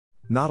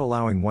Not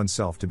allowing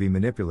oneself to be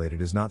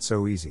manipulated is not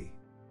so easy.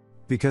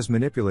 Because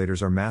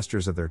manipulators are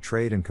masters of their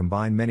trade and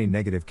combine many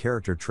negative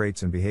character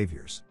traits and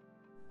behaviors.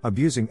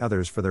 Abusing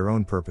others for their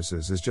own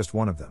purposes is just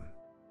one of them.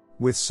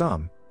 With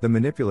some, the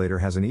manipulator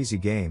has an easy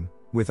game,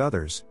 with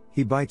others,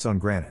 he bites on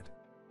granite.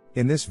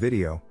 In this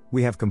video,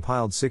 we have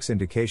compiled 6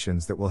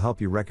 indications that will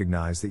help you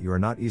recognize that you are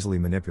not easily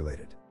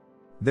manipulated.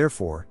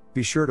 Therefore,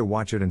 be sure to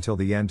watch it until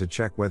the end to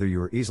check whether you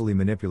are easily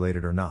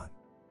manipulated or not.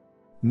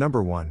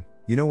 Number 1,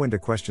 you know when to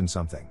question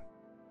something.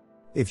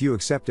 If you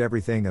accept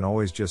everything and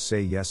always just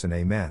say yes and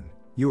amen,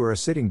 you are a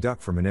sitting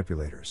duck for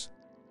manipulators.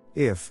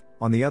 If,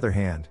 on the other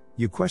hand,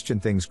 you question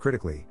things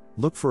critically,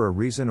 look for a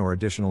reason or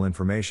additional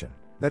information,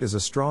 that is a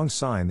strong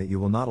sign that you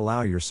will not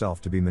allow yourself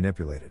to be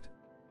manipulated.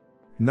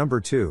 Number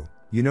 2,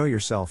 you know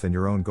yourself and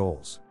your own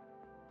goals.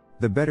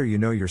 The better you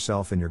know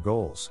yourself and your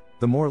goals,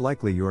 the more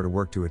likely you are to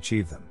work to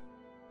achieve them.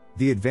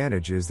 The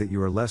advantage is that you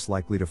are less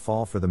likely to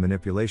fall for the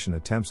manipulation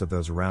attempts of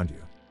those around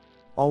you.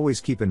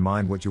 Always keep in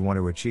mind what you want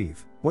to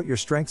achieve, what your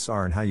strengths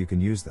are and how you can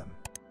use them.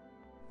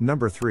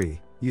 Number 3,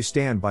 you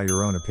stand by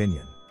your own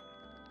opinion.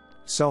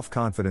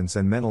 Self-confidence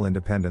and mental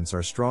independence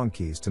are strong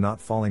keys to not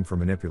falling for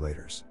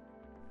manipulators.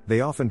 They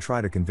often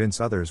try to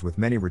convince others with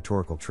many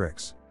rhetorical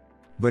tricks.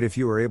 But if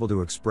you are able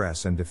to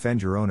express and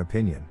defend your own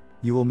opinion,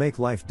 you will make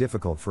life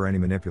difficult for any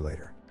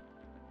manipulator.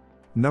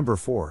 Number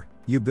 4,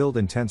 you build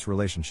intense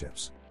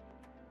relationships.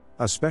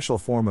 A special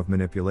form of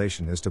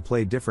manipulation is to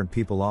play different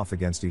people off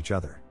against each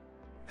other.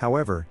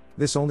 However,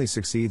 this only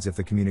succeeds if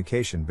the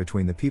communication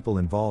between the people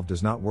involved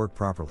does not work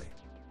properly.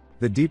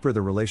 The deeper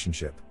the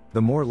relationship,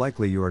 the more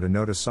likely you are to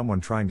notice someone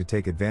trying to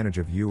take advantage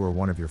of you or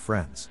one of your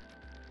friends.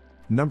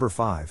 Number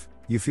 5,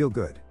 you feel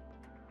good.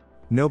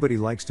 Nobody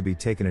likes to be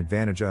taken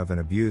advantage of and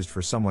abused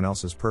for someone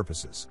else's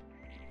purposes.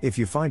 If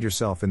you find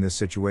yourself in this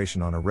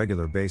situation on a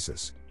regular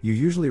basis, you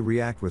usually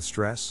react with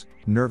stress,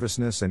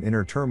 nervousness and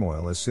inner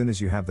turmoil as soon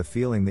as you have the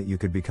feeling that you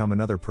could become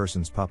another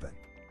person's puppet.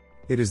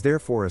 It is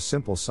therefore a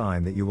simple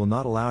sign that you will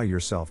not allow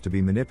yourself to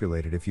be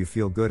manipulated if you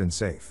feel good and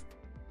safe.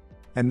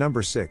 And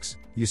number 6,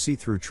 you see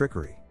through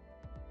trickery.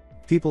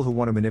 People who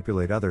want to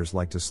manipulate others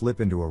like to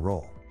slip into a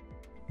role.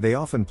 They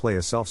often play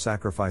a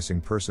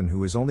self-sacrificing person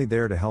who is only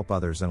there to help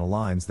others and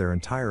aligns their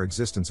entire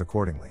existence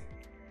accordingly.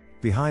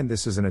 Behind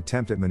this is an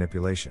attempt at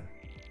manipulation.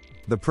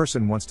 The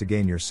person wants to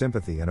gain your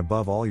sympathy and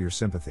above all your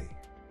sympathy.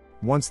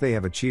 Once they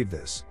have achieved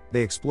this,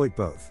 they exploit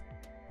both.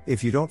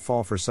 If you don't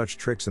fall for such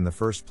tricks in the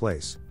first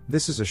place,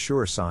 this is a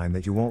sure sign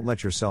that you won't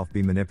let yourself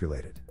be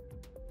manipulated.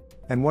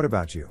 And what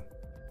about you?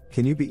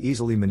 Can you be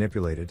easily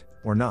manipulated,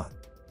 or not?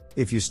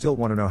 If you still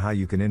want to know how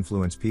you can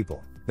influence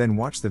people, then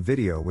watch the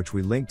video which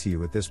we link to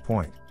you at this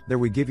point. There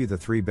we give you the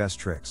 3 best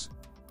tricks.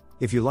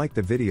 If you liked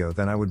the video,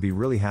 then I would be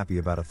really happy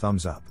about a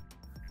thumbs up.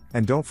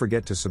 And don't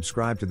forget to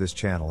subscribe to this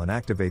channel and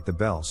activate the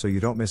bell so you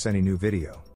don't miss any new video.